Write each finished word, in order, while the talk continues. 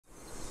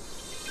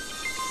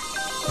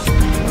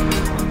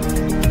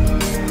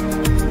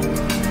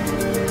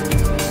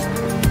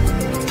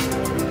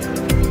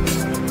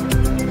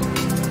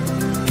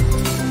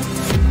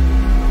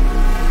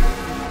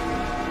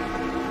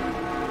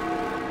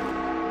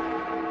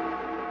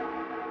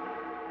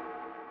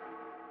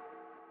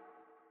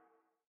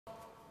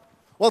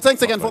Well,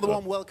 thanks again for the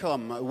warm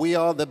welcome. We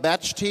are the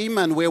Badge Team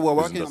and we were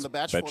working on the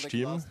Badge for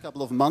the last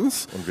couple of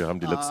months. Und wir haben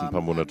die letzten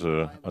paar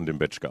Monate an dem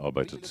Badge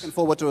gearbeitet. Looking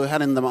forward to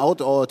handing them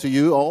out or to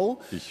you all.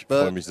 Ich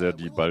freue mich sehr,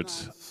 die bald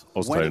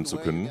austeilen zu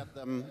können.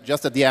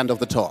 Just at the end of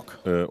the talk.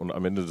 Und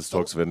am Ende des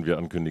Talks werden wir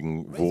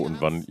ankündigen, wo und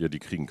wann ihr die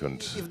kriegen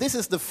könnt. If this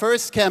is the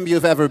first camp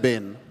you've ever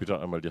been. Bitte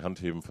einmal die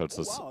Hand heben, falls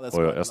das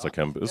euer erster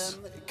Camp ist.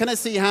 Can I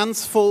see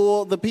hands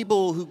for the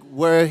people who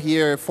were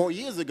here 4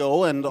 years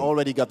ago and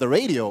already got the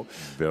radio?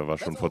 Wer war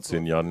schon vor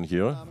 10 Jahren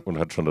hier und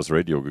hat schon das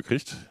Radio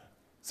gekriegt?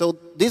 So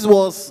this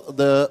was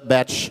the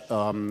badge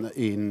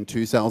in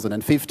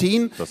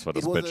 2015. Das war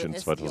das Badge in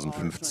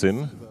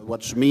 2015.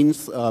 Which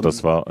means,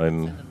 das war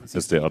ein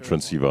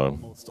SDR-Transceiver.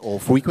 All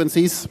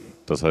frequencies.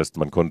 Das heißt,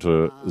 man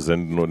konnte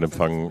senden und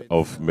empfangen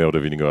auf mehr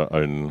oder weniger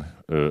allen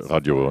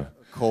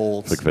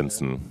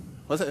Radiofrequenzen.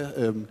 Wie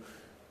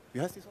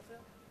heißt die Software?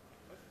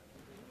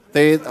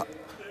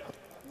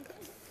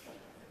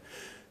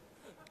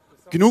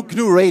 GNU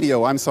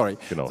Radio, I'm sorry.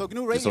 Genau. So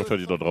GNU die Radio, Software,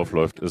 die da drauf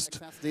läuft, ist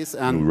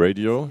GNU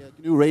Radio.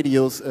 GNU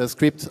Radio's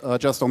script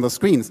just on the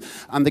screens.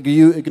 And the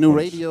GNU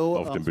Radio.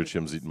 Auf dem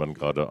Bildschirm sieht man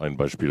gerade ein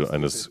Beispiel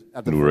eines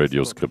GNU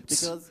Radio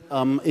Skripts.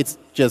 It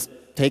just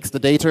takes the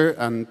data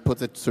and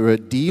puts it through a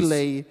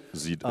delay.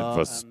 Es sieht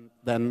etwas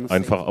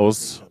einfach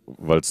aus,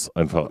 weil es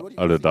einfach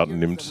alle Daten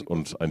nimmt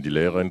und ein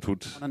Delay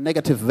reintut und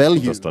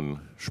das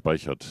dann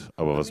speichert.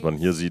 Aber was man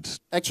hier sieht,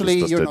 ist,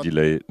 dass der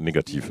Delay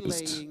negativ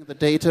ist.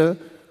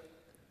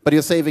 But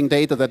you're saving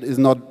data that is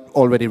not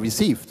already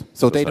received.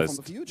 So das data heißt,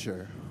 from the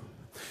future.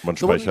 Man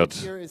speichert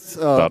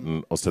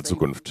Daten aus der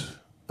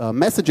Zukunft.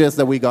 Messages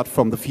that we got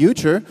from the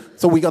future.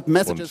 So we got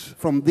messages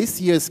from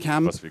this year's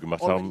camp. Was wir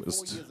gemacht haben,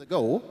 ist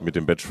mit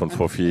dem Badge von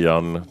vor 4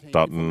 Jahren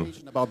Daten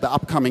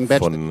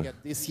von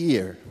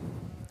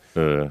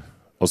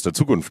aus der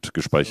Zukunft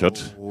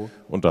gespeichert.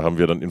 Und da haben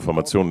wir dann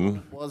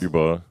Informationen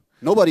über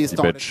die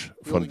Badge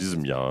von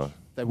diesem Jahr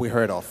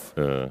empfangen.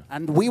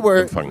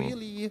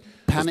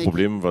 Das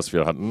Problem, was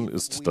wir hatten,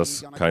 ist,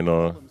 dass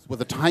keiner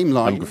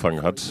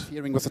angefangen hat,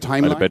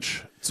 eine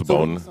Badge zu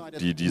bauen,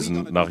 die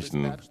diesen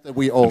Nachrichten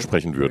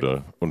entsprechen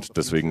würde. Und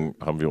deswegen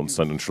haben wir uns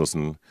dann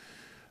entschlossen,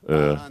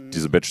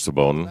 diese Badge zu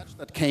bauen,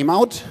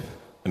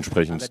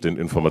 entsprechend den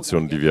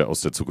Informationen, die wir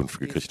aus der Zukunft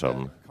gekriegt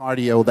haben.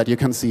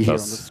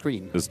 Das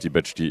ist die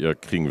Badge, die ihr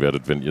kriegen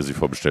werdet, wenn ihr sie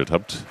vorbestellt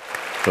habt.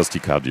 Das ist die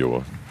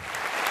Cardio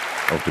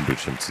auf dem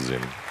Bildschirm zu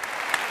sehen.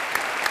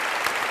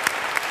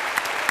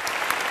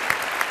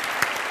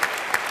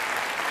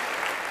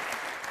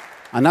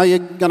 And now you're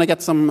going to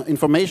get some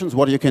information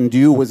what you can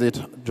do with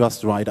it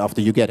just right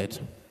after you get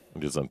it.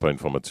 Und jetzt ein paar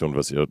Informationen,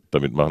 was ihr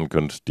damit machen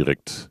könnt,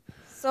 direkt,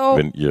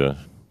 wenn ihr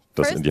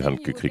das in die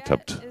Hand gekriegt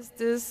habt.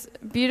 Das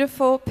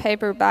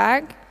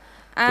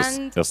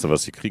Erste,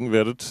 was ihr kriegen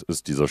werdet,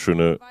 ist diese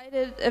schöne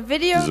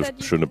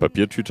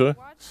Papiertüte.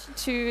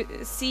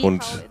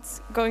 Und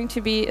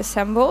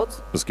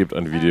es gibt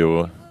ein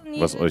Video,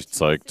 was euch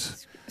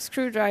zeigt,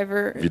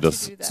 wie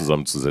das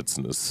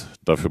zusammenzusetzen ist.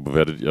 Dafür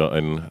werdet ihr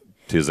einen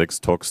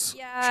T6 Tox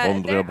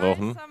Schraubendreher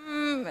brauchen.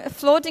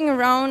 Es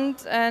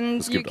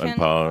gibt ein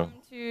paar,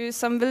 die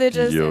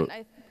hier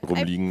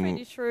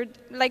rumliegen.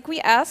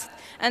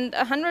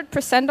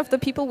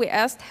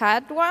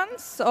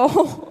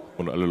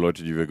 Und alle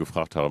Leute, die wir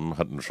gefragt haben,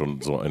 hatten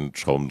schon so einen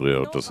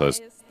Schraubendreher. Das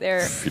heißt,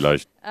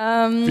 vielleicht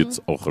wird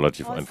es auch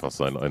relativ einfach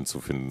sein, einen zu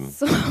finden.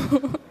 So,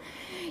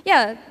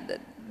 yeah,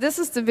 this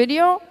is the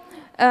video.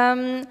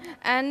 And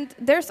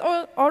there's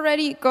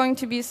already going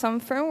to be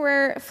some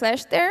firmware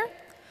flash there.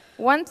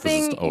 Es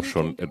ist auch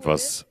schon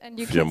etwas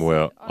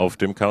Firmware auf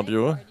dem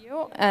Cardio.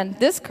 And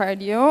this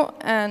cardio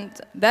and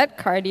that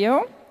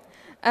cardio.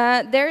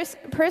 There's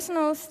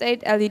personal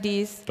state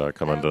LEDs. Da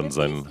kann man dann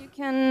seinen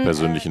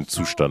persönlichen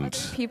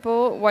Zustand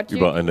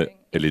über eine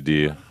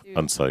LED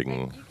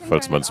anzeigen,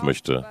 falls man es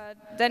möchte.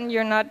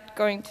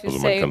 Also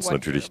man kann es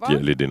natürlich, die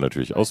LED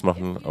natürlich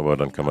ausmachen, aber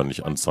dann kann man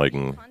nicht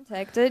anzeigen,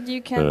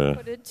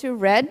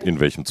 in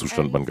welchem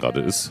Zustand man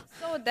gerade ist.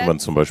 Wenn man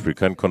zum Beispiel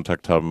keinen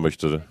Kontakt haben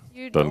möchte,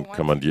 dann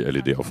kann man die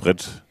LED auf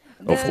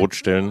Rot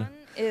stellen.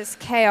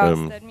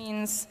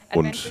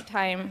 Und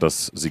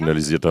das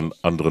signalisiert dann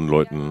anderen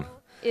Leuten,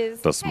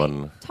 dass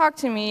man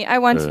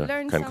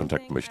keinen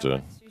Kontakt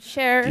möchte.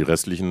 Die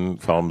restlichen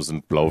Farben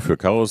sind blau für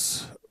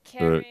Chaos,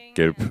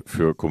 gelb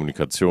für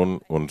Kommunikation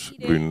und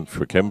grün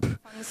für Camp.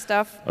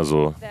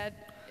 Also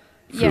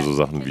für so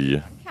Sachen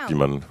wie, die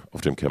man auf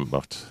dem Camp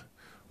macht.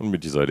 Und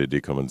mit dieser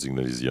LED kann man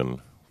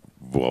signalisieren,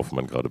 worauf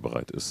man gerade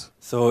bereit ist.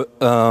 So,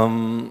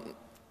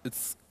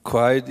 it's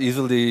quite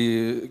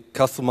easily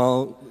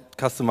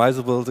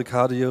customizable, the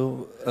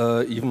cardio,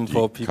 even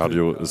for people.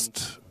 Cardio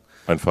ist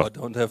einfach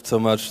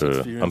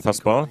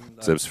anpassbar,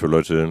 selbst für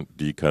Leute,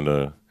 die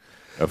keine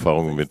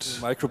Erfahrung mit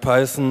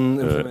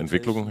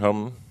Entwicklung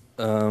haben.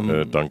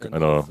 Dank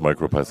einer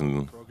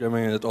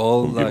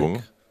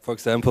MicroPython-Umgebung. For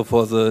example,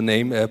 for the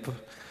name app.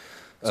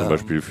 Zum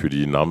Beispiel für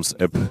die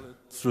Namens-App.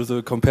 Through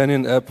the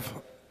companion app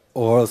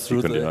or die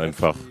könnt ihr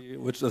einfach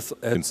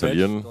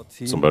installieren,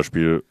 zum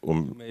Beispiel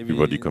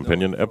über die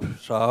Companion-App.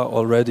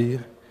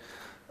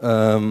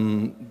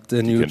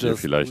 Die kennt ihr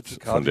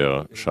vielleicht von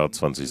der Chart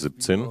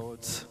 2017.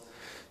 Und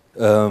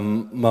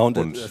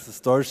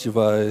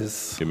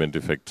im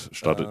Endeffekt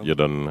startet ihr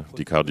dann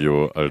die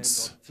Cardio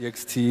als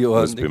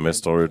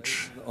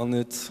USB-Storage,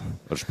 als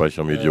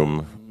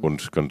Speichermedium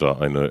und könnt da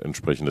eine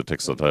entsprechende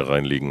Textdatei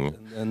reinlegen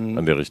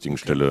an der richtigen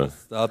Stelle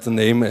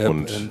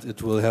und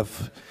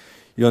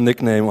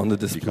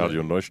die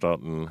Cardio neu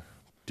starten,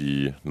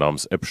 die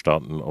Namens-App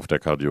starten auf der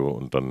Cardio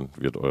und dann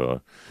wird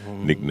euer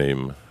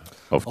Nickname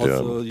auf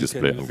der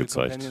Display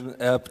angezeigt.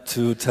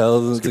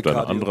 Es gibt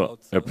eine andere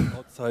App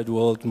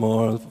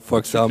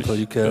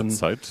bezüglich der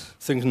Zeit.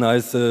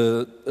 Synchronize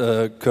the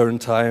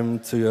current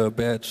time to your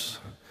badge.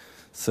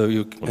 So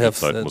you und die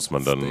Zeit muss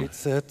man dann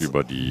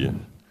über die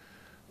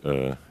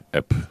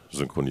App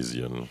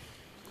synchronisieren.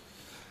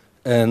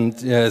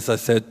 And yeah, as I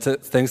said,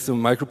 thanks to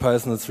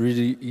MicroPython, it's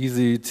really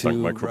easy to.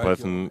 Dank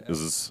MicroPython ist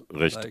es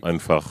recht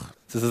einfach,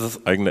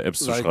 eigene Apps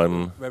zu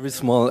schreiben. Very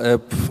small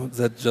app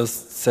that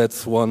just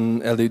sets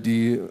one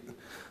LED.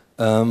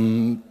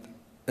 And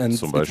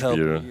zum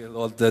Beispiel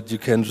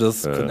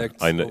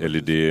eine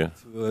LED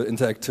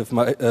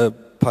interactive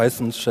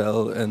Python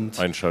shell and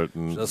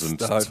einschalten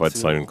sind 2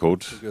 Zeilen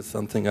Code.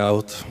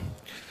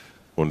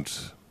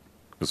 Und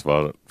es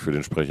war für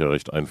den Sprecher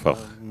recht einfach.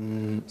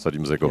 Es hat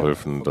ihm sehr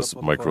geholfen, dass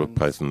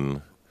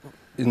MicroPython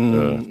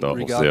da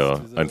auch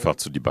sehr einfach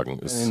zu debuggen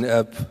ist.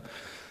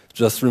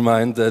 Just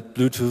remind that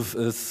Bluetooth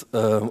is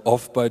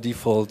off by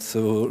default,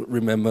 so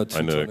remember to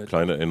eine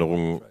kleine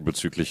Erinnerung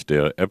bezüglich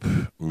der App,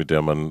 mit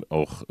der man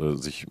auch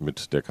sich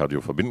mit der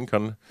Cardio verbinden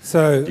kann.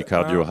 Die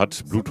Cardio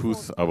hat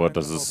Bluetooth, aber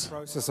das ist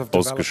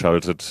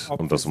ausgeschaltet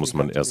und das muss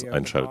man erst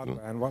einschalten.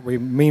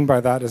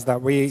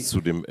 Zu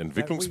dem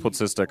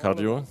Entwicklungsprozess der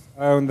Cardio,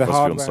 was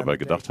wir uns dabei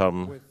gedacht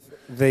haben,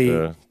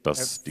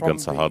 dass die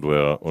ganze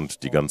Hardware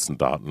und die ganzen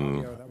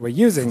Daten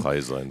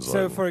frei sein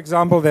sollen.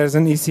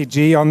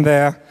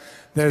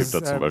 Es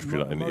gibt da zum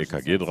Beispiel ein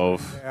EKG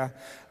drauf,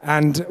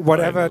 ein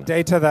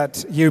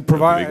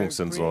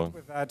Bewegungssensor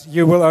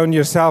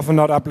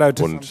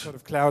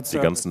und die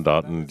ganzen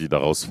Daten, die da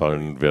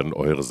rausfallen, werden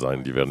eure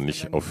sein. Die werden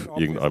nicht auf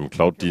irgendeinem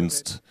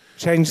Cloud-Dienst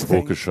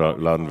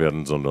hochgeladen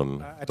werden,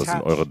 sondern das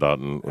sind eure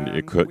Daten und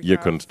ihr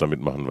könnt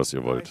damit machen, was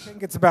ihr wollt.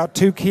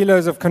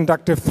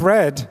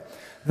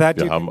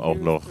 Wir haben auch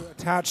noch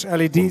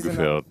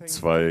ungefähr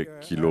 2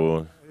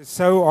 Kilo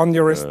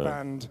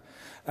Faden,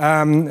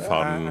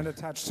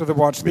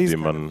 mit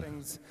dem man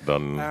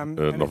dann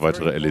noch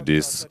weitere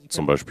LEDs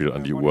zum Beispiel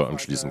an die Uhr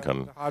anschließen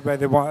kann. Und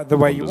es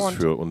ist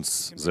für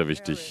uns sehr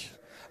wichtig,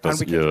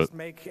 dass ihr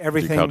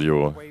die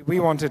Cardio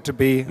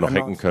noch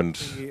hacken könnt,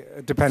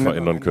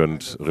 verändern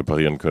könnt,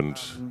 reparieren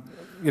könnt,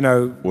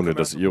 ohne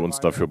dass ihr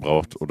uns dafür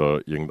braucht oder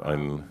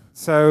irgendeinen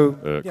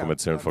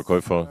kommerziellen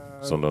Verkäufer,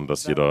 sondern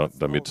dass jeder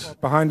damit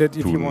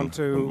tun und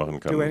machen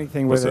kann,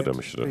 was er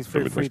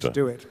damit möchte.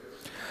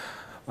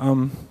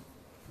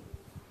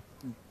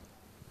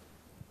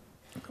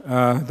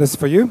 This is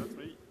for you.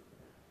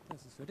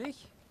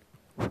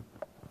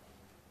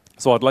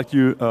 So I'd like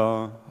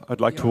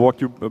to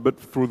walk you a bit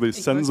through the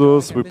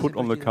sensors we put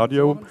on the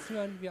Cardio.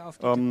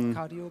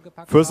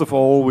 First of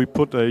all, we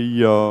put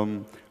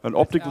an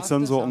optical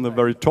sensor on the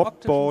very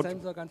top board,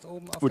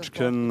 which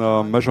can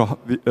measure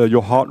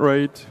your heart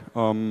rate,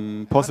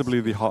 possibly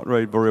the heart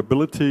rate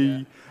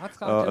variability,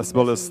 as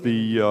well as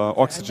the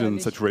oxygen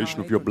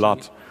saturation of your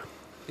blood.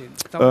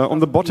 On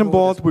the bottom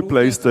board, we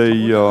placed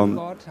an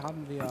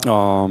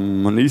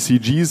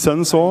ECG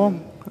sensor,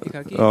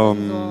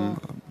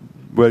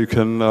 where you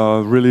can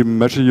really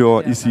measure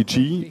your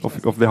ECG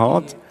of the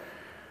heart.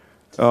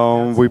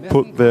 We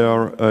put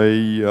there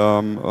a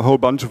whole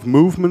bunch of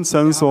movement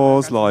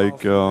sensors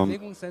like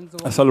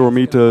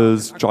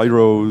accelerometers,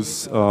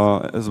 gyros,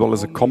 as well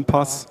as a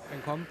compass.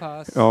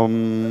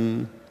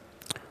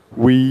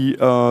 We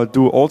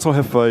do also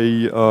have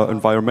a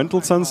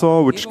environmental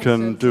sensor which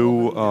can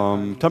do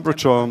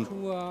temperature,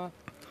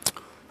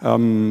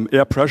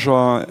 air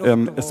pressure,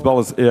 as well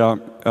as air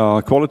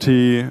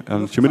quality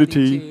and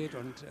humidity.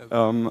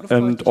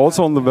 And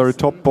also on the very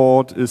top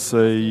board is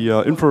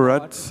a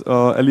infrared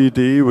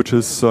LED which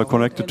is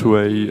connected to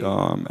a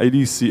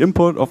ADC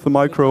input of the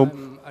micro.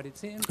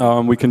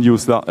 We can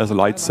use that as a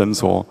light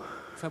sensor.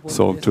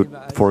 So to,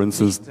 for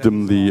instance,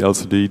 dim the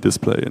LCD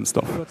display and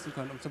stuff.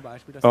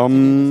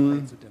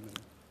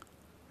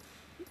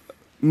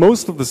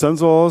 Most of the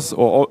sensors,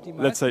 or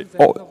let's say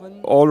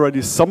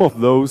already some of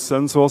those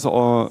sensors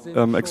are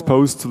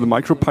exposed to the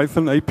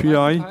MicroPython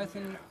API.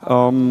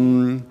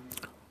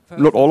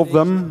 Not all of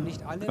them.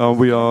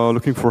 We are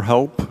looking for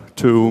help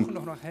to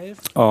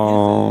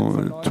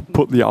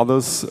put the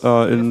others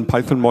in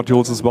Python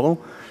modules as well.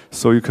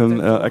 So you can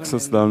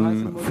access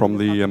them from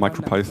the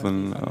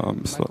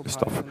MicroPython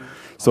stuff.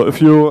 So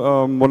if you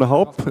want to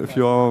help, if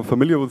you are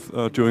familiar with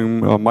doing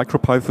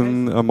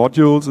MicroPython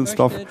modules and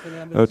stuff,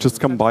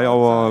 just come by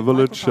our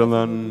village and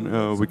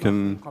then we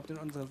can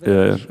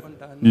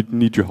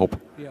need your help.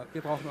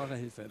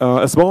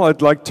 As well,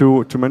 I'd like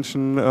to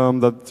mention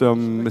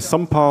that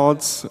some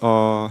parts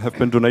have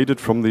been donated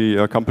from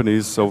the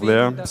companies over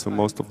there, so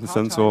most of the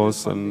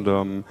sensors and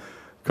a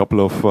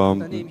couple of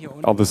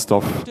other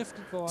stuff.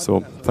 So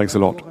thanks a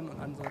lot.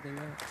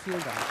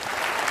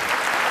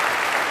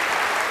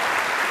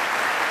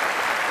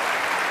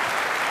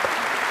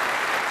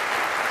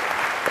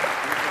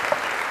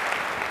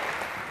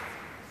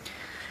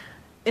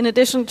 In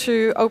addition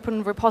to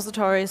open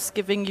repositories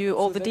giving you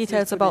all the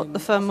details about the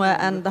firmware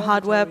and the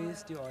hardware,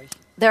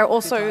 there are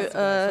also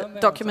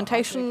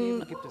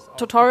documentation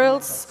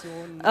tutorials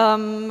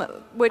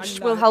which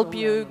will help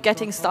you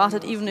getting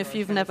started even if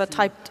you've never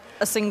typed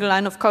a single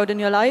line of code in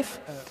your life.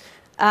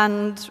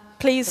 And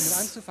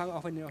please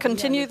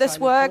continue this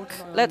work.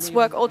 Let's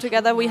work all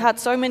together. We had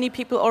so many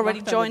people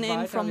already join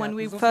in from when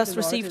we first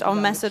received our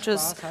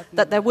messages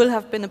that there will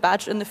have been a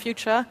badge in the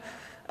future.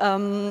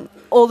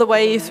 All the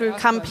way through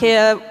camp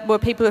here, where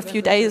people a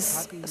few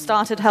days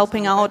started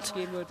helping out,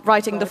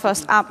 writing the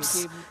first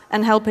apps,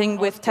 and helping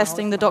with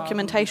testing the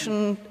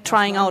documentation,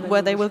 trying out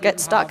where they will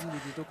get stuck.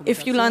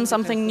 If you learn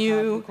something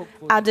new,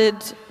 add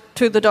it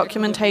to the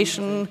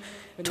documentation,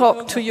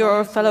 talk to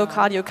your fellow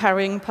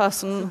cardio-carrying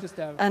person,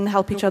 and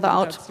help each other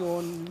out.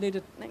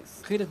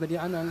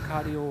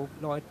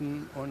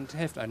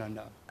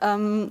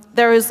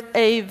 There is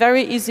a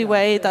very easy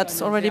way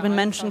that's already been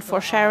mentioned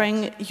for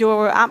sharing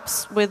your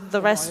apps with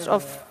the rest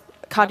of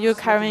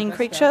cardio-carrying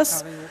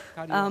creatures,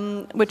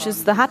 which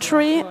is the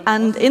hatchery,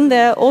 and in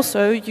there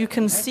also you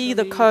can see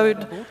the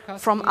code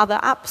from other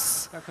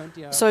apps.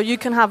 So you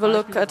can have a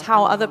look at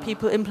how other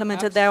people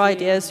implemented their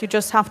ideas. You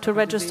just have to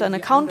register an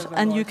account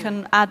and you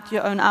can add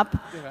your own app,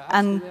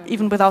 and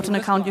even without an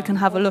account you can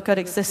have a look at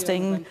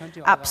existing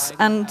apps.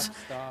 And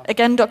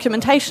again,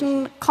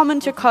 documentation,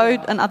 comment your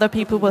code, and other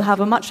people will have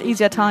a much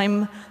easier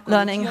time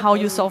learning how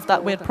you solve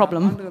that weird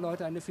problem.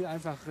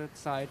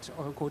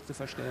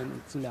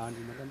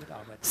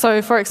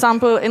 So for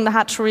example, in the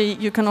hatchery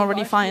you can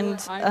already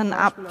find an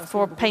app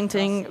for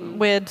painting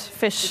weird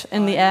fish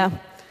in the air.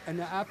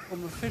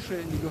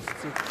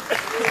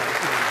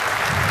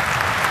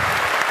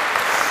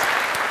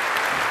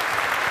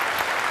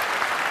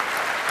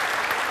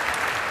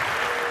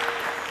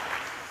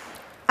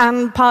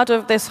 And part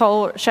of this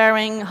whole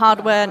sharing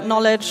hardware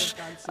knowledge,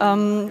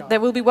 there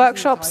will be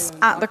workshops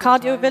at the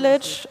Cardio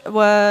Village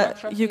where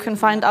you can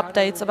find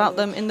updates about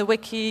them in the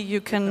wiki. You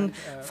can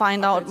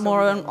find out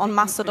more on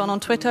Mastodon, on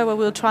Twitter, where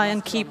we'll try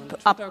and keep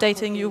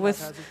updating you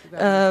with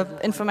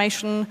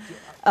information.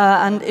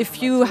 And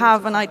if you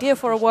have an idea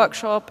for a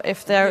workshop,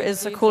 if there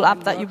is a cool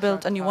app that you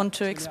built and you want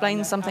to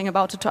explain something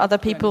about it to other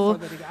people,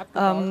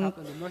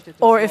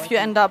 or if you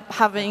end up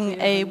having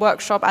a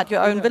workshop at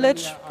your own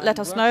village, let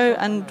us know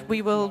and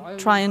we will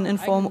try and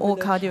inform all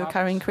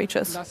cardio-carrying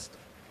creatures.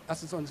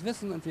 Lasst es uns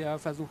wissen und wir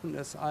versuchen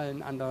es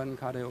allen anderen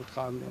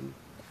cardio-tragenden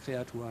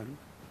Kreaturen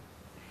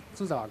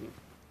zu sagen.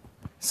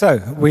 So,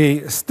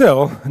 we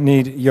still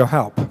need your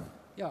help.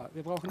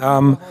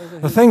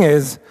 The thing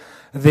is,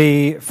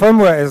 the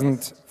firmware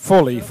isn't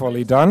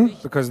fully done,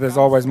 because there's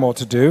always more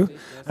to do.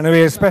 And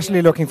we're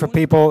especially looking for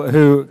people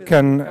who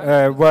can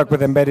work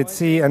with embedded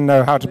C and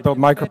know how to build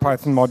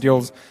MicroPython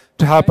modules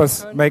to help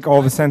us make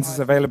all the sensors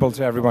available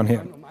to everyone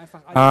here.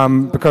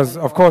 Because,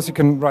 of course, you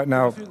can right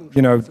now,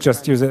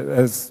 just use it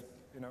as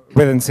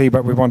within C,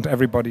 but we want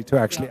everybody to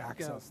actually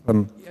access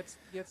them.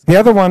 The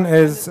other one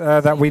is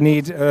that we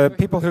need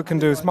people who can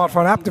do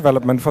smartphone app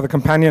development for the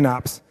companion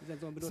apps.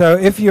 So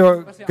if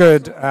you're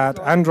good at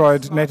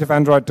Android, native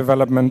Android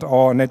development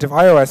or native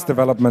iOS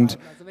development,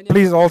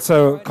 please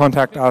also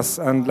contact us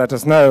and let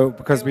us know,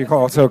 because we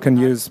also can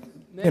use,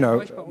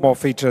 more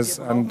features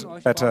and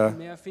better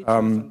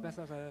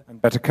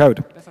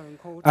code.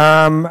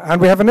 And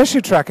we have an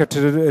issue tracker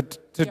to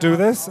do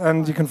this,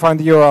 and you can find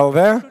the URL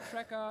there.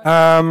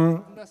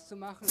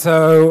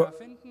 So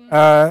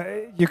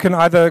you can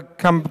either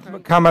come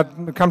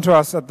to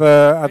us at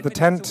the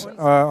tent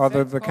or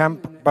the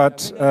camp,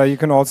 but you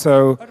can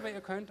also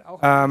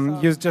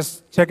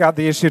just check out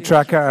the issue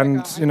tracker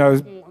and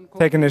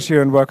take an issue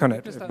and work on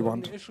it if you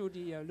want,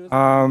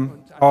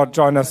 or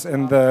join us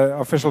in the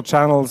official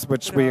channels,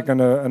 which we are going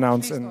to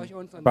announce in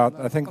about,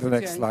 I think, the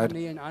next slide.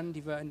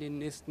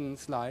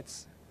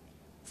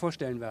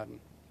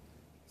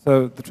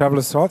 So the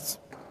traveler's thoughts.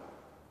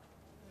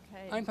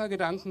 Ein paar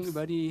Gedanken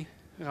über die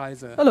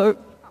Reise. Hello.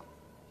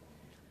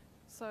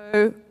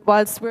 So,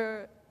 whilst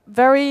we're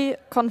very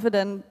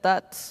confident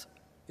that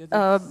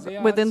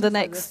within the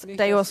next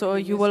day or so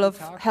you will have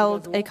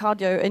held a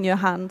cardio in your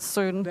hands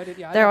soon,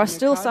 there are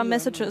still some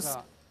messages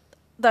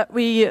that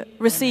we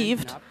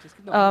received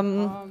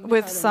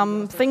with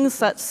some things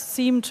that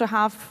seem to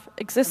have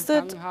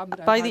existed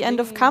by the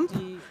end of camp.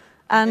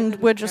 and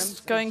we're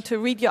just going to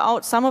read you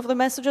out some of the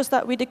messages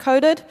that we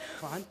decoded.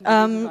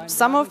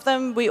 Some of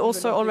them we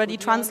also already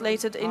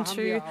translated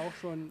into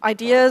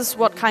ideas,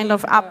 what kind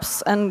of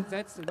apps and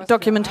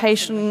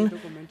documentation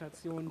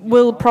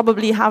will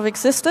probably have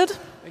existed.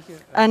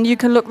 And you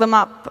can look them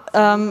up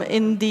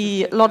in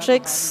the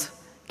Logics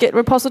Git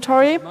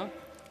repository.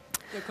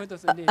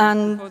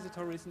 And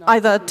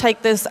either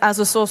take this as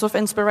a source of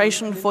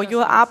inspiration for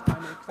your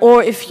app,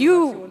 or if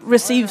you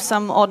receive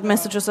some odd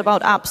messages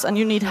about apps and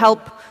you need help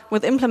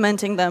with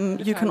implementing them,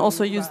 you can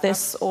also use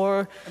this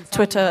or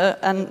Twitter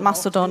and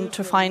Mastodon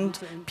to find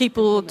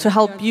people to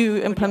help you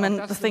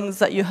implement the things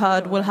that you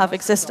heard will have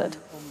existed.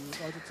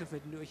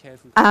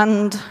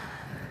 And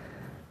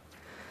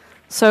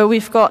so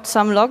we've got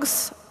some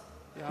logs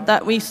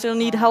that we still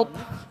need help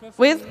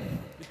with,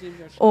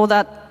 or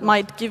that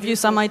might give you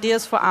some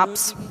ideas for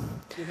apps.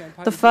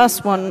 The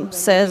first one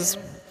says,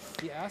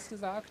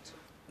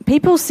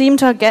 people seem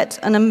to get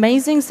an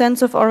amazing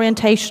sense of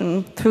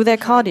orientation through their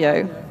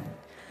cardio.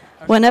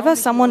 Whenever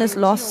someone is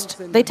lost,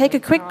 they take a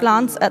quick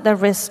glance at their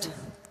wrist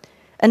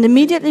and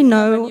immediately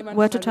know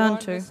where to turn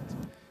to.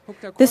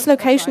 This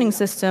locationing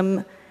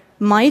system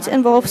might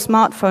involve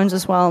smartphones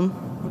as well.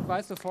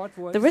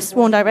 The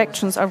wrist-worn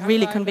directions are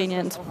really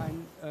convenient.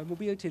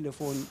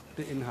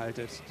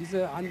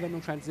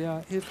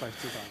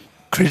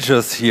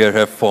 Creatures here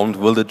have formed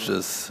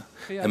villages,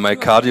 and my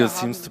cardio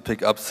seems to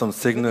pick up some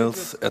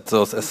signals at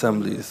those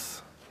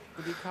assemblies.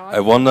 I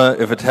wonder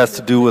if it has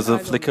to do with the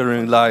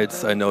flickering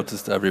lights I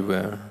noticed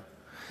everywhere.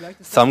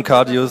 Some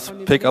cardios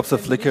pick up the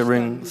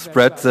flickering,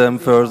 spread them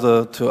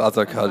further to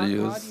other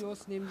cardios.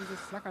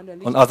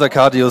 On other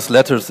cardios,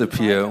 letters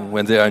appear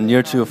when they are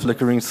near to a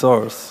flickering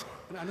source.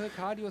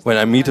 When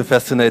I meet a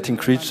fascinating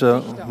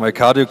creature, my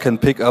cardio can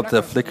pick up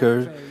their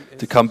flicker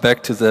to come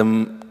back to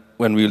them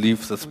when we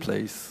leave this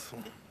place.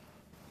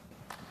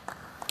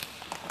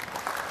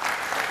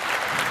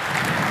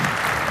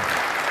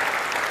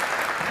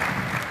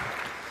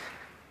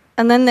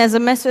 And then there's a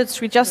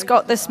message we just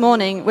got this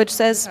morning which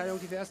says,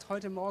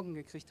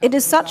 "It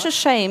is such a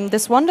shame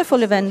this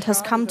wonderful event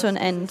has come to an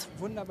end.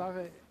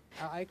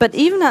 But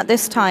even at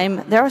this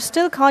time, there are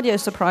still cardio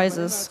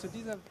surprises.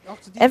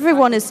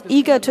 Everyone is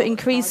eager to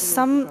increase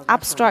some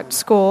abstract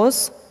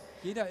scores,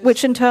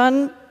 which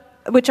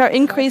are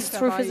increased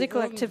through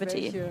physical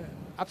activity.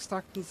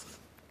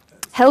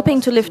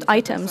 Helping to lift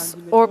items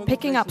or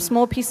picking up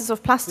small pieces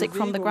of plastic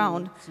from the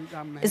ground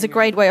is a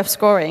great way of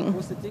scoring.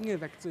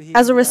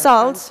 As a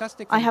result,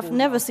 I have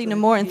never seen a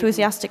more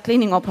enthusiastic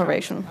cleaning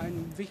operation.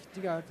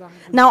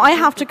 Now I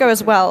have to go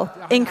as well,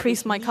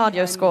 increase my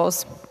cardio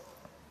scores."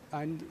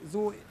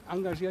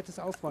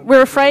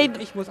 We're afraid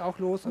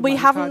we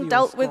haven't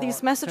dealt with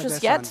these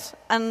messages yet,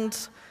 and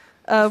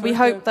we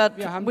hope that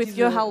with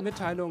your help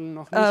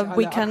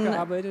we can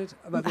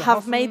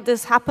have made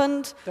this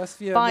happen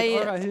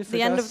by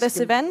the end of this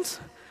event,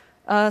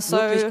 so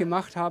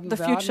the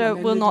future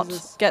will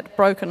not get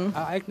broken.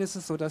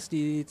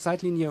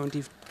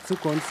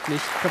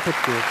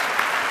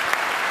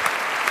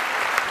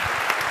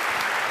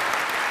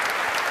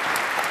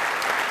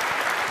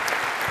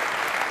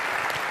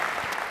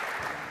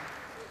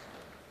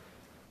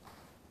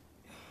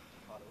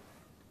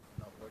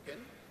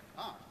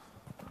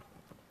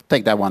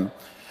 Take that one.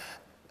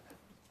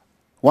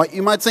 Well,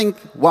 you might think,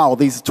 wow,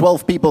 these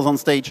 12 people on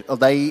stage,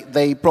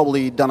 they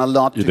probably done a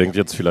lot. Ihr denkt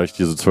jetzt vielleicht,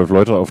 diese 12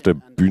 Leute auf der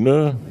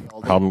Bühne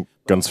haben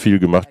ganz viel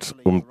gemacht,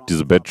 um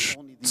diese Badge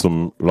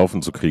zum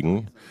Laufen zu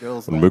kriegen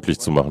und möglich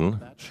zu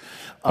machen.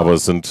 Aber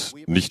es sind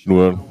nicht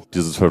nur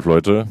diese 12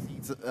 Leute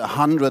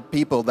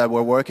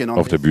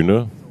auf der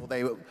Bühne.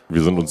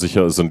 Wir sind uns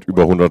sicher, es sind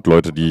über 100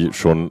 Leute, die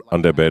schon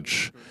an der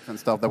Badge,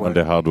 an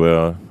der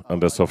Hardware,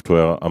 an der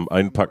Software, am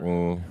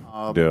Einpacken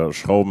der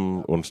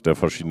Schrauben und der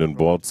verschiedenen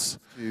Boards,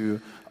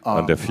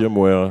 an der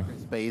Firmware,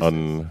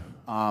 an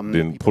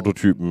den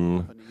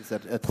Prototypen,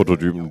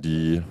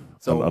 die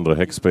an andere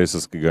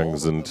Hackspaces gegangen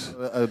sind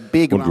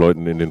und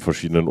Leuten in den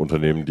verschiedenen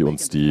Unternehmen, die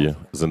uns die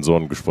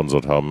Sensoren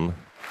gesponsert haben,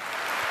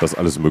 das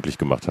alles möglich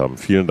gemacht haben.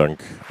 Vielen Dank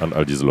an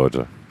all diese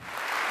Leute.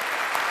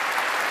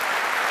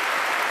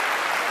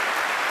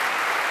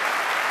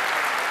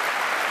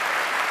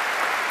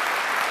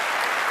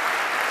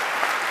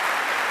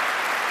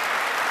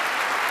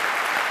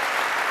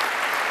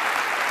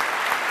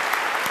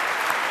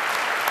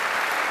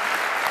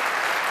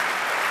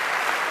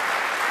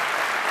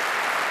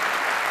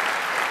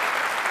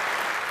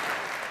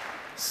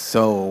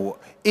 So,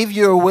 if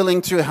you're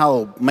willing to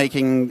help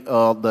making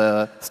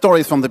the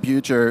stories from the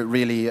future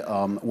really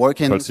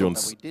working, falls ihr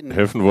uns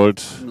helfen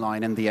wollt,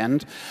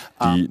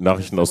 die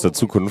Nachrichten aus der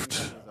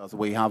Zukunft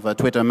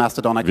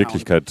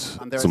Wirklichkeit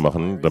zu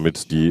machen,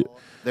 damit die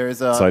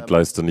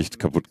Zeitleiste nicht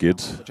kaputt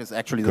geht,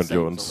 könnt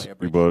ihr uns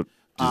über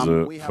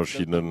diese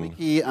verschiedenen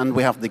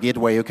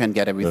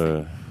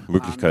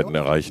Möglichkeiten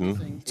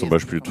erreichen, zum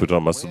Beispiel Twitter,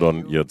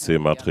 Mastodon, IRC,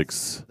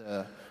 Matrix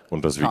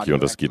und das Wiki,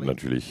 und das geht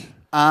natürlich.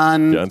 Die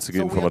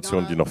einzige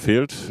Information, die noch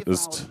fehlt,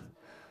 ist,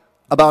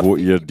 wo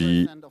ihr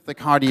die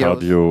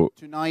Cardio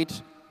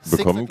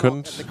bekommen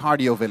könnt.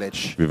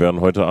 Wir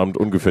werden heute Abend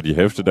ungefähr die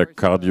Hälfte der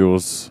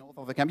Cardios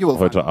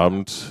heute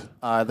Abend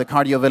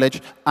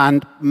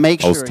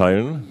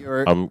austeilen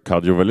am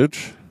Cardio Village.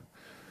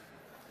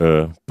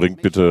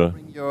 Bringt bitte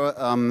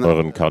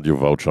euren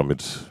Cardio-Voucher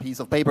mit.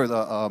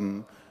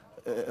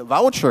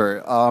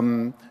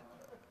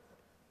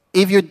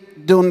 If you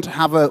don't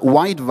have a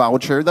white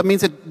voucher, that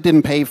means it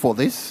didn't pay for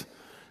this,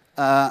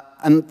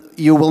 and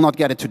you will not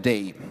get it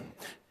today.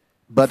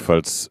 But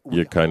falls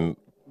ihr keinen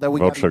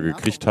Voucher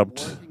gekriegt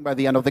habt, habt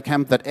ihr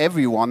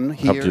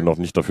noch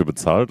nicht dafür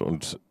bezahlt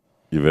und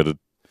ihr werdet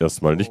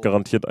erstmal nicht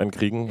garantiert einen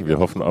kriegen. Wir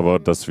hoffen aber,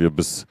 dass wir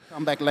bis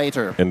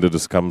Ende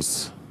des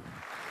Camps,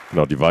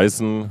 genau, die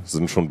Weißen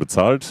sind schon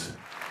bezahlt.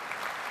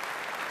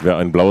 Wer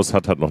ein blaues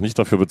hat, hat noch nicht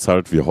dafür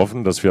bezahlt. Wir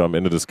hoffen, dass wir am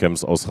Ende des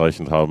Camps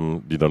ausreichend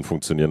haben, die dann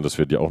funktionieren, dass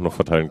wir die auch noch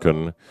verteilen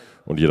können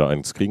und jeder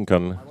eins kriegen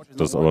kann.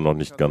 Das ist aber noch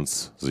nicht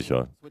ganz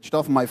sicher.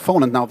 Meine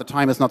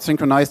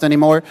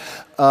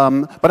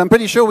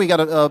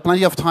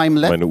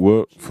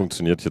Uhr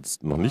funktioniert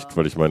jetzt noch nicht,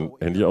 weil ich mein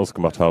Handy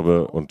ausgemacht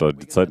habe und da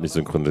die Zeit nicht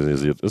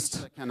synchronisiert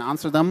ist.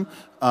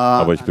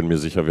 Aber ich bin mir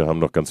sicher, wir haben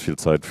noch ganz viel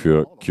Zeit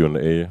für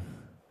Q&A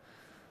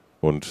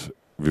und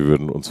wir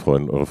würden uns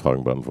freuen, eure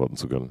Fragen beantworten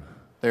zu können.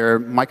 There are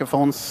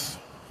microphones.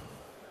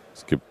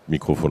 Es gibt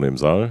Mikrofone im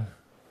Saal.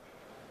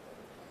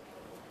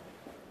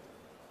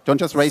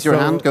 Don't just raise your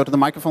hand, go to the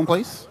microphone,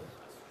 please.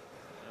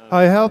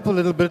 I help a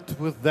little bit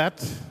with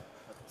that.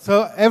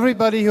 So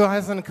everybody who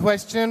has a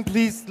question,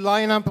 please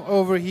line up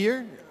over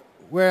here,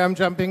 where I'm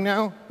jumping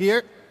now,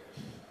 here.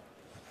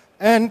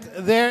 And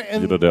there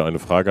jeder, der eine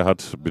Frage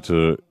hat,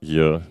 bitte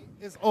hier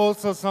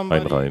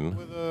einreihen.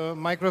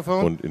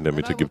 Und in der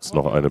Mitte gibt es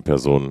noch eine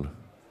Person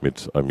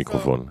mit einem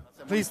Mikrofon.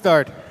 Please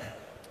start.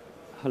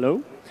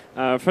 Hello.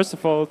 First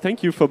of all,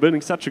 thank you for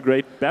building such a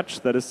great badge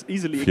that is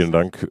easily. Vielen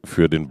Dank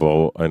für den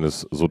Bau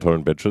eines so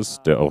tollen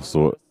Badges, der auch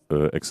so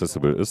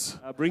accessible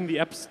ist. Bring the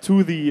apps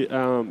to the,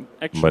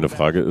 meine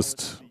Frage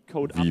ist,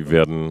 wie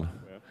werden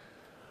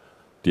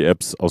die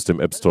Apps aus dem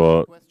App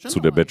Store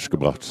zu der Badge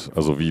gebracht?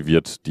 Also wie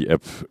wird die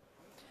App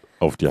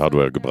auf die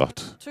Hardware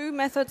gebracht? Es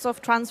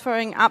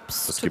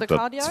gibt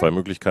da zwei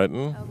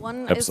Möglichkeiten,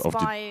 Apps auf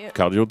die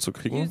Cardio zu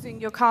kriegen.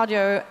 Die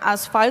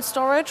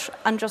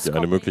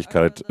eine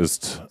Möglichkeit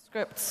ist,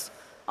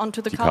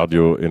 die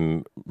Cardio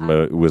in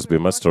USB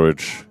Mass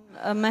Storage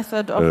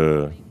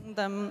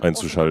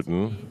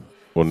einzuschalten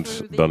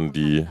und dann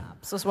die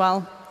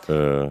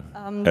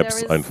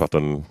Apps einfach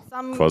dann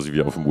quasi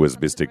wie auf dem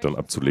USB-Stick dann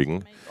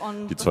abzulegen.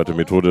 Die zweite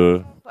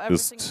Methode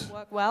ist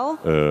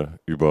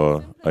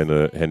über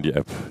eine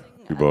Handy-App,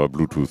 über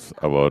Bluetooth,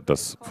 aber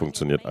das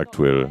funktioniert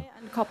aktuell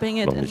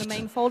noch nicht.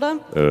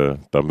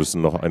 Da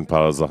müssen noch ein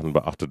paar Sachen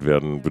beachtet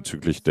werden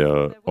bezüglich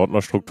der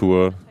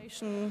Ordnerstruktur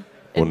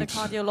und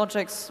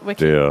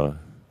der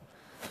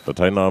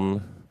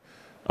Dateinamen,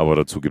 aber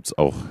dazu gibt es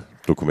auch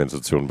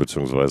Dokumentation,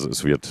 beziehungsweise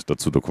es wird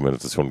dazu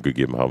Dokumentation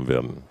gegeben haben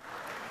werden.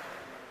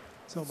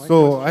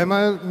 So,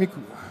 einmal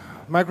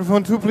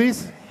Microphone 2,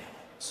 please.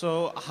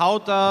 So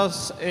how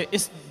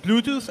is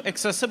Bluetooth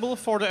accessible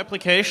for the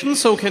application?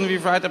 So can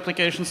we write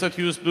applications that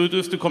use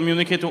Bluetooth to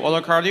communicate to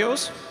other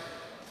cardios?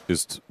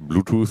 Ist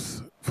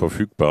Bluetooth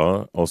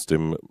verfügbar aus der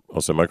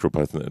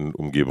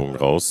MicroPython-Umgebung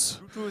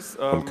raus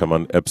und kann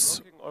man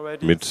Apps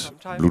mit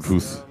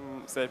Bluetooth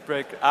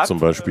zum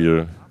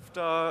Beispiel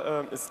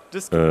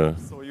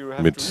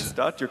mit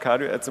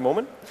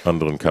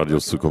anderen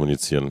Cardios zu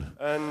kommunizieren.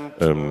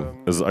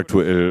 Es ist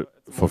aktuell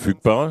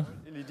verfügbar.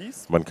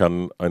 Man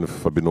kann eine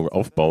Verbindung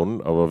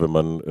aufbauen, aber wenn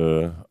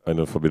man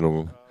eine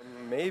Verbindung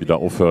wieder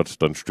aufhört,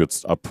 dann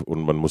stürzt ab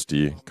und man muss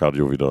die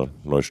Cardio wieder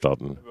neu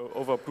starten.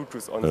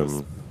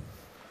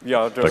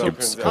 Da gibt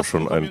es auch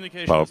schon ein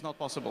paar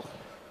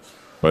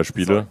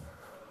Beispiele.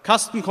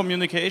 Custom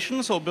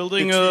communication, so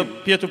building a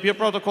peer-to-peer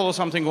protocol or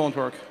something won't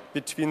work.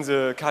 Between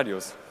the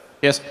cardios?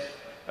 Yes.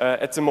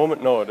 At the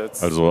moment, no.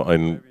 Also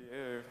ein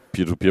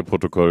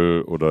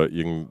Peer-to-Peer-Protokoll oder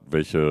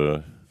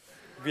irgendwelche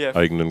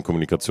eigenen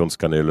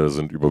Kommunikationskanäle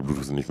sind über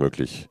Bluetooth nicht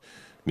möglich.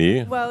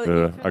 Nee,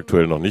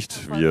 aktuell noch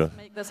nicht. Wir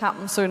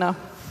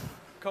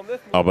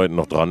arbeiten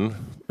noch dran.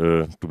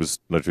 Du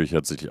bist natürlich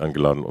herzlich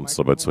eingeladen, uns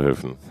dabei zu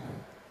helfen.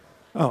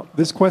 Oh,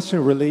 this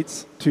question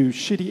relates to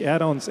shitty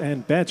add-ons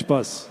and badge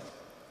bus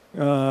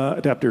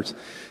adapters.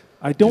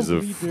 I don't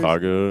believe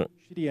there's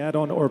shitty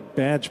add-on or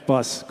badge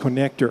bus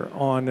connector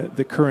on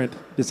the current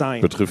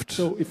design. Betrifft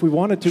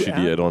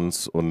shitty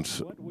Add-ons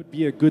und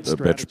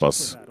Badge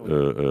Bus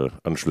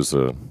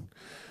Anschlüsse.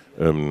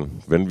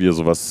 Wenn wir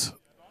sowas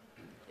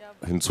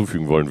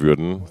hinzufügen wollen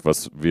würden,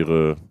 was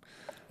wäre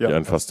die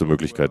einfachste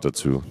Möglichkeit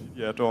dazu?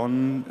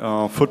 Add-on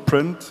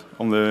footprint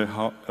on the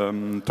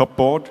top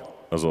board.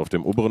 Also auf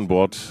dem oberen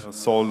Board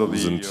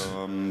sind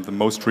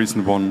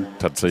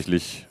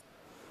tatsächlich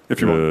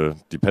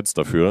die Pads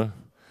dafür.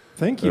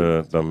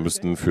 Da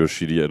müssten für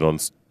shitty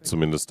Add-ons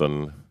zumindest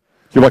dann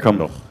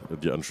noch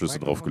die Anschlüsse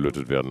drauf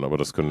gelötet werden, aber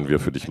das können wir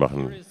für dich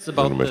machen, wenn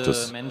du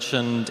möchtest.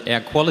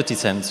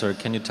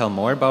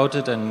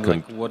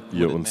 Könnt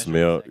ihr uns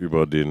mehr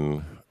über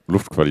den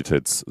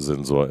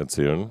Luftqualitätssensor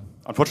erzählen?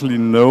 Unfortunately,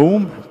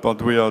 no,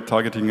 but we are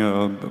targeting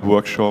a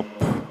workshop.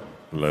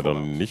 Leider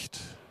nicht.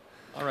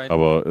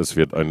 Aber es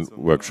wird einen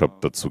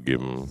Workshop dazu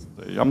geben.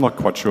 I'm not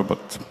quite sure, but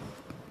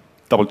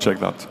double check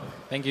that.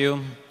 Thank you.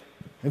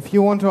 If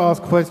you want to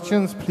ask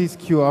questions, please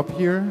queue up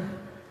here.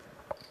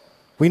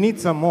 We need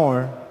some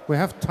more. We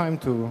have time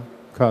to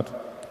cut.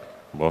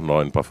 Wir brauchen noch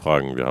ein paar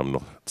Fragen. Wir haben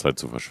noch Zeit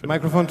zu verschwenden.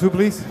 Microphone 2,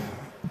 please.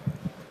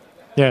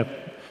 Yeah.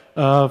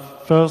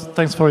 First,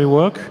 thanks for your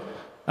work.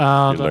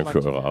 Vielen Dank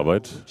für eure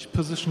Arbeit. Which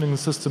positioning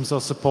systems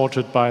are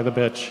supported by the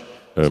badge?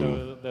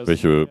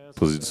 Welche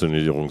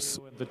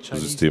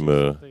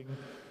Positionierungssysteme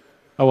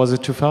was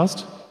it too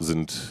fast?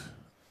 Sind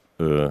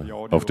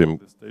auf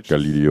dem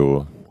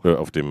Galileo,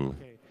 auf dem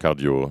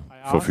Cardio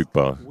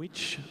verfügbar?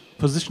 Which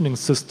positioning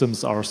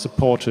systems are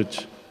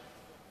supported?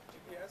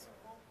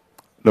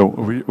 No,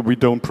 we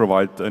don't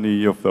provide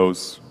any of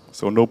those,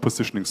 so no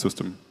positioning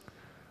system.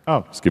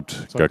 Oh, es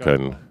gibt gar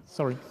kein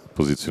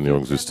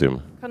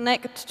Positionierungssystem.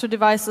 Connect to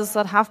devices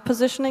that have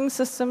positioning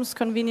systems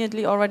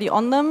conveniently already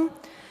on them,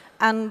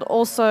 and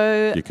also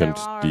ihr könnt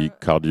die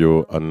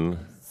Cardio an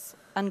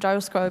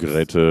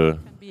Geräte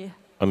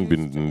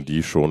anbinden,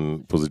 die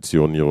schon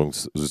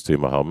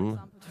Positionierungssysteme haben.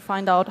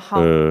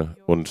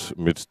 Und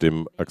mit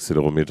dem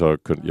Accelerometer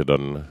könnt ihr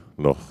dann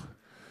noch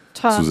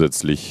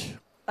zusätzlich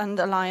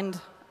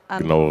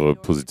genauere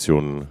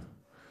Positionen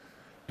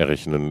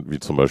errechnen, wie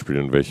zum Beispiel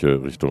in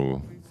welche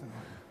Richtung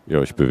ihr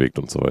euch bewegt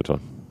und so weiter.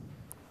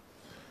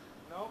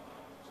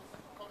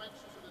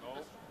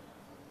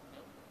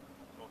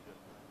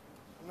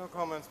 No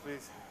comments,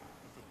 please.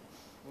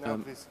 No,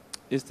 please.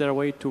 Is there a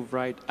way to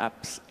write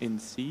apps in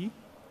C?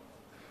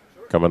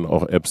 Kann man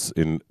auch Apps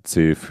in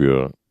C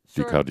für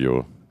die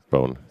Cardio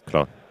bauen?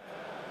 Klar.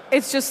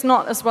 It's just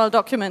not as well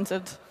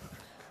documented.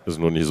 Ist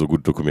nur nicht so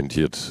gut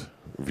dokumentiert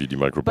wie die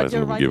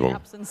MicroPython-Umgebung.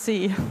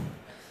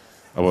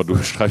 Aber du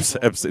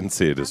schreibst Apps in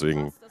C,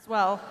 deswegen.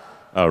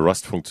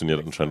 Rust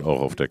funktioniert anscheinend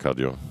auch auf der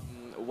Cardio.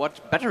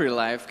 What battery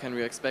life can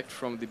we expect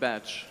from the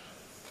badge?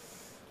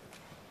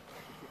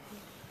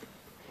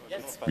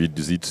 Wie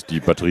sieht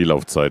die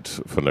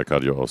Batterielaufzeit von der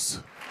Cardio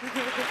aus?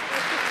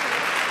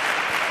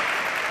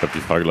 Ich habe die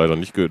Frage leider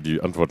nicht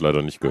die Antwort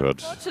leider nicht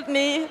gehört.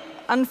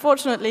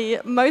 Unfortunately,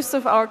 most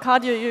of our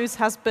cardio use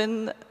has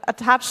been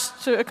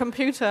attached to a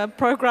computer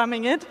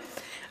programming it,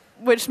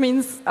 which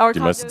means our die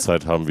meiste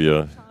Zeit haben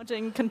wir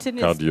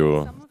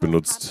Cardio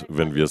benutzt,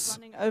 wenn wir es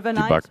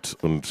debuggt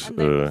und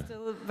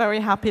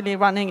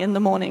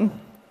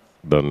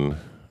dann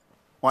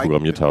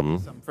programmiert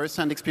haben.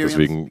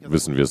 Deswegen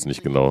wissen wir es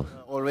nicht genau.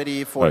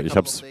 Ich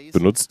habe es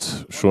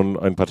benutzt schon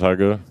ein paar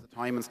Tage.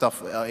 Wenn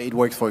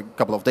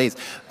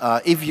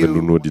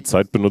du nur die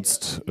Zeit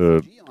benutzt,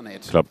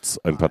 klappt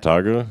es ein paar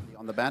Tage.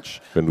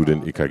 Wenn du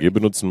den EKG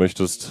benutzen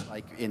möchtest,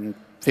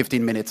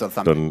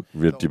 dann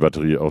wird die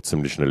Batterie auch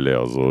ziemlich schnell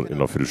leer, so in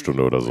einer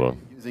Viertelstunde oder so.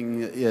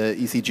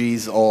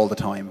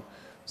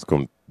 Es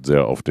kommt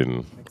sehr auf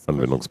den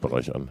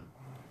Anwendungsbereich an.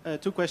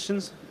 Two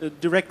questions.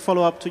 Direct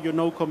follow-up to your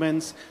no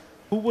comments.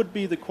 Who would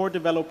be the core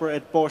developer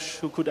at Bosch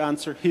who could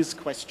answer his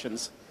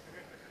questions?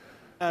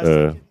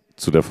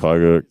 Zu der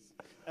Frage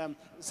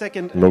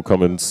No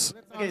comments.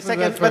 Okay,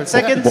 second.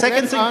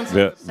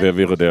 Wer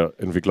wäre der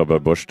Entwickler bei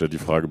Bosch, der die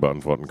Frage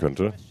beantworten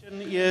könnte?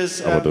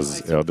 Aber das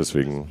ist er,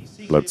 deswegen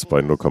bleibt es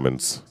bei No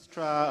comments.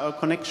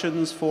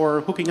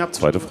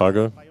 Zweite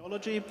Frage.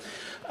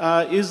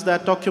 Is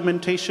that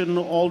documentation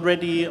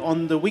already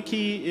on the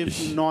wiki?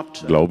 Ich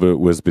glaube,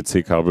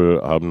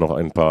 USB-C-Kabel haben noch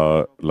ein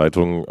paar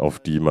Leitungen, auf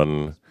die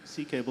man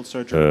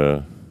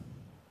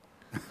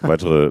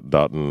weitere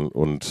Daten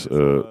und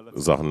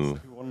Sachen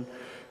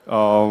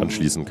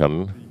anschließen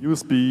kann.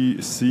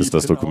 Ist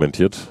das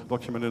dokumentiert?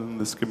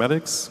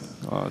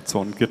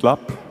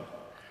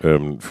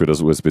 Für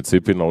das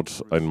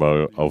USB-C-Pinout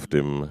einmal auf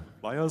dem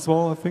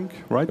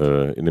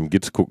in dem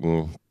Git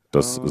gucken,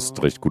 das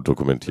ist recht gut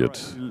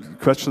dokumentiert.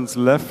 Questions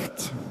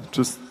left,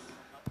 just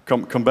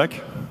come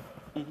back.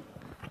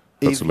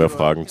 Falls du mehr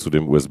Fragen zu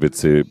dem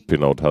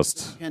USB-C-Pinout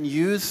hast,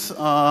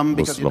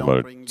 musst du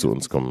nochmal zu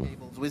uns kommen.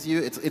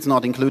 It's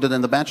not included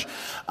in the batch.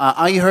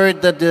 I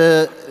heard that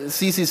the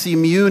CCC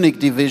Munich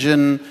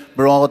division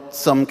brought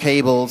some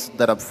cables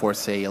that are for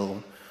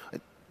sale.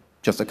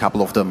 Just a couple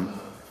of them.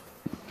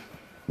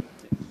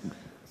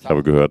 Ich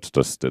habe gehört,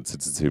 dass der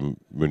CCC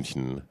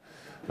München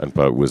ein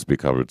paar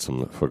USB-C-Kabel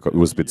zum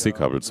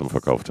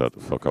Verkauf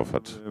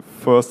hat.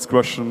 First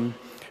question.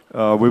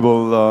 We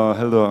will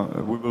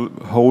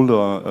hold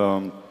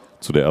a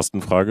zu der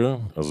ersten Frage,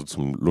 also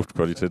zum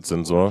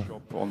Luftqualitätssensor.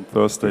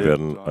 Wir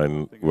werden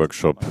einen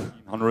Workshop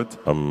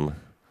am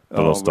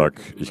Donnerstag,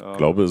 ich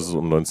glaube es ist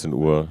um 19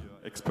 Uhr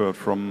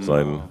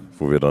sein,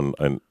 wo wir dann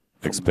einen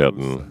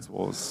Experten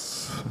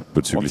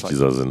bezüglich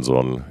dieser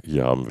Sensoren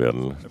hier haben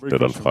werden, der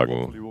dann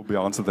Fragen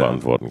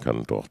beantworten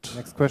kann dort.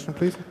 Next question,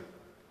 please.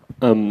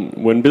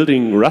 When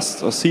building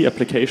Rust or C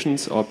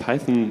applications or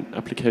Python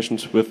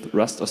applications with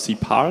Rust or C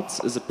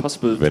parts, is it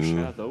possible to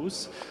share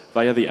those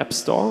via the App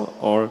Store,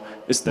 or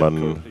is that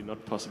currently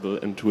not possible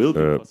and will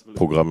be possible?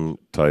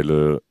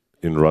 Programmteile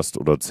in Rust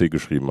oder C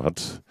geschrieben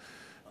hat,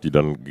 die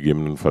dann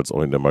gegebenenfalls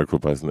auch in der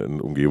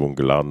MicroPython-Umgebung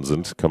geladen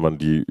sind, kann man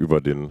die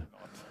über den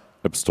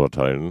App Store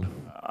teilen.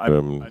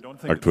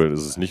 Aktuell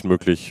ist es nicht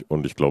möglich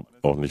und ich glaube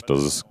auch nicht, dass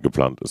es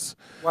geplant ist.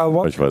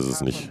 Ich weiß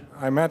es nicht.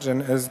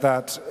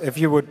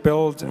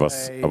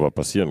 Was aber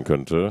passieren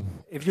könnte,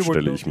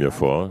 stelle ich mir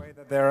vor,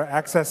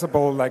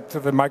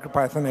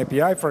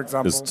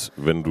 ist,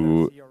 wenn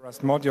du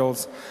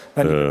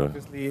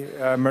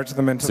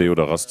C-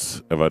 oder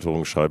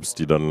Rust-Erweiterungen schreibst,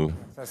 die dann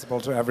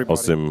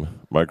aus dem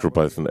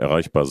MicroPython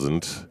erreichbar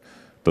sind,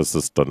 dass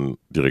es dann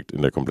direkt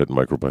in der kompletten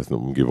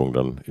MicroPython-Umgebung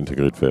dann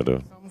integriert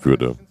würde.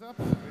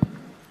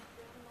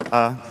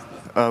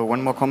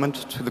 One more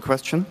comment to the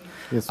question.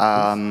 Yes,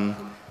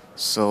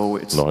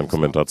 noch ein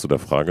Kommentar zu der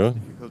Frage.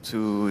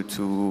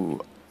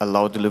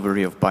 Allow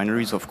delivery of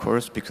binaries, of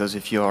course, because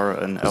if you are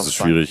an Es ist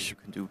schwierig,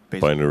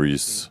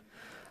 Binaries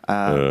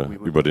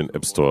über den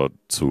App Store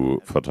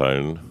zu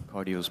verteilen.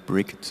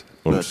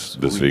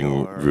 Und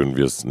deswegen würden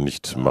wir es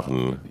nicht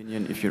machen.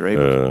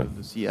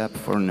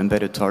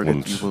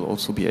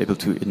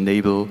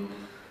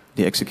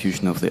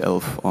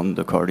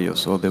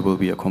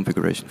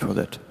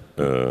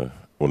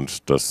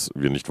 Und dass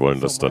wir nicht wollen,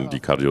 dass dann die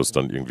Cardios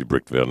dann irgendwie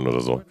bricked werden oder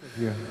so.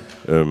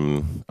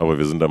 Aber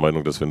wir sind der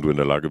Meinung, dass wenn du in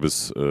der Lage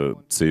bist,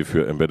 C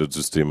für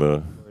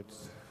Embedded-Systeme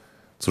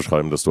zu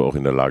schreiben, dass du auch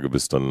in der Lage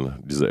bist, dann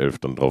diese 11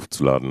 dann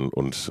draufzuladen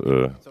und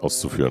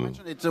auszuführen.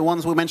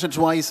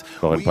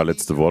 Noch ein paar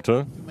letzte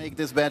Worte.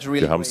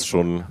 Wir haben es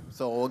schon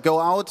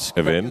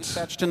erwähnt.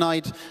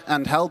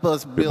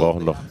 Wir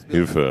brauchen noch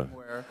Hilfe.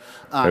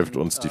 Helft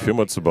uns, die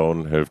Firma zu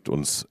bauen, helft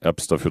uns,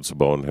 Apps dafür zu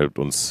bauen, helft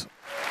uns,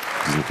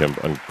 diesen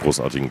Camp einen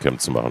großartigen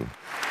Camp zu machen.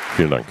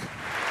 Vielen Dank.